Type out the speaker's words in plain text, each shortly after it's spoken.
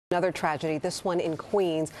Another tragedy, this one in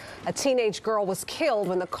Queens. A teenage girl was killed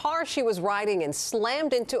when the car she was riding in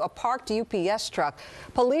slammed into a parked UPS truck.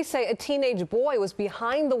 Police say a teenage boy was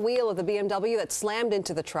behind the wheel of the BMW that slammed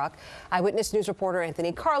into the truck. Eyewitness News reporter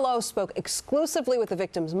Anthony Carlo spoke exclusively with the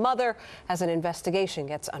victim's mother as an investigation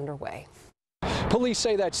gets underway. Police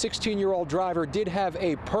say that 16-year-old driver did have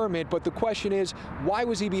a permit, but the question is, why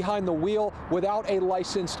was he behind the wheel without a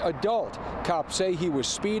licensed adult? Cops say he was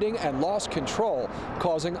speeding and lost control,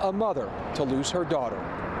 causing a mother to lose her daughter.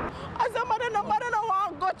 As a mother, no matter no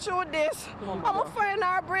one go through this. I'm afraid in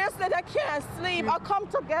our bracelet, I can't sleep. I come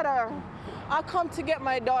to get her. I come to get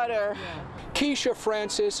my daughter. Keisha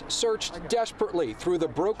Francis searched desperately through the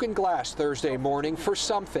broken glass Thursday morning for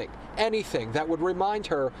something, anything that would remind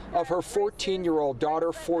her of her 14-year-old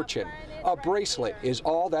daughter, Fortune. A bracelet is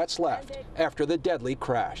all that's left after the deadly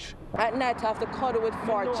crash. At night, I have to cuddle with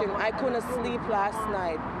Fortune. I couldn't sleep last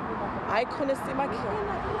night. I couldn't sleep. I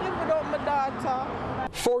can't live without my daughter.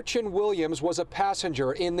 Fortune Williams was a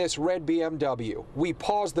passenger in this red BMW. We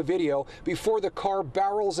paused the video before the car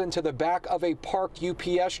barrels into the back of a parked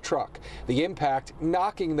UPS truck, the impact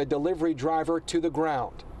knocking the delivery driver to the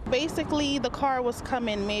ground. Basically, the car was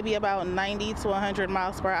coming maybe about 90 to 100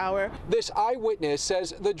 miles per hour. This eyewitness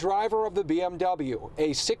says the driver of the BMW, a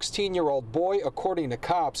 16-year-old boy, according to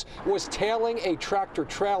cops, was tailing a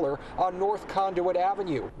tractor-trailer on North Conduit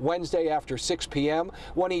Avenue Wednesday after 6 p.m.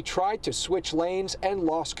 when he tried to switch lanes and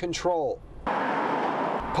lost control.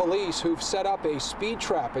 Police, who've set up a speed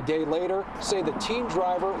trap a day later, say the teen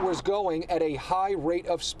driver was going at a high rate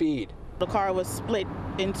of speed. The car was split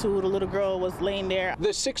into, the little girl was laying there. The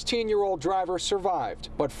 16-year-old driver survived,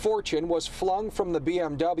 but Fortune was flung from the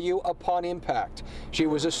BMW upon impact. She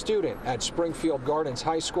was a student at Springfield Gardens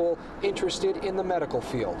High School, interested in the medical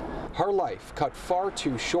field. Her life cut far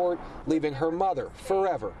too short, leaving her mother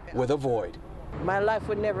forever with a void. My life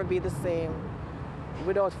would never be the same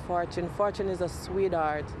without Fortune. Fortune is a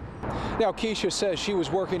sweetheart. Now, Keisha says she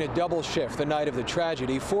was working a double shift the night of the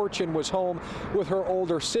tragedy. Fortune was home with her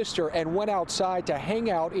older sister and went outside to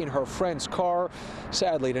hang out in her friend's car,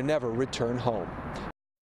 sadly to never return home.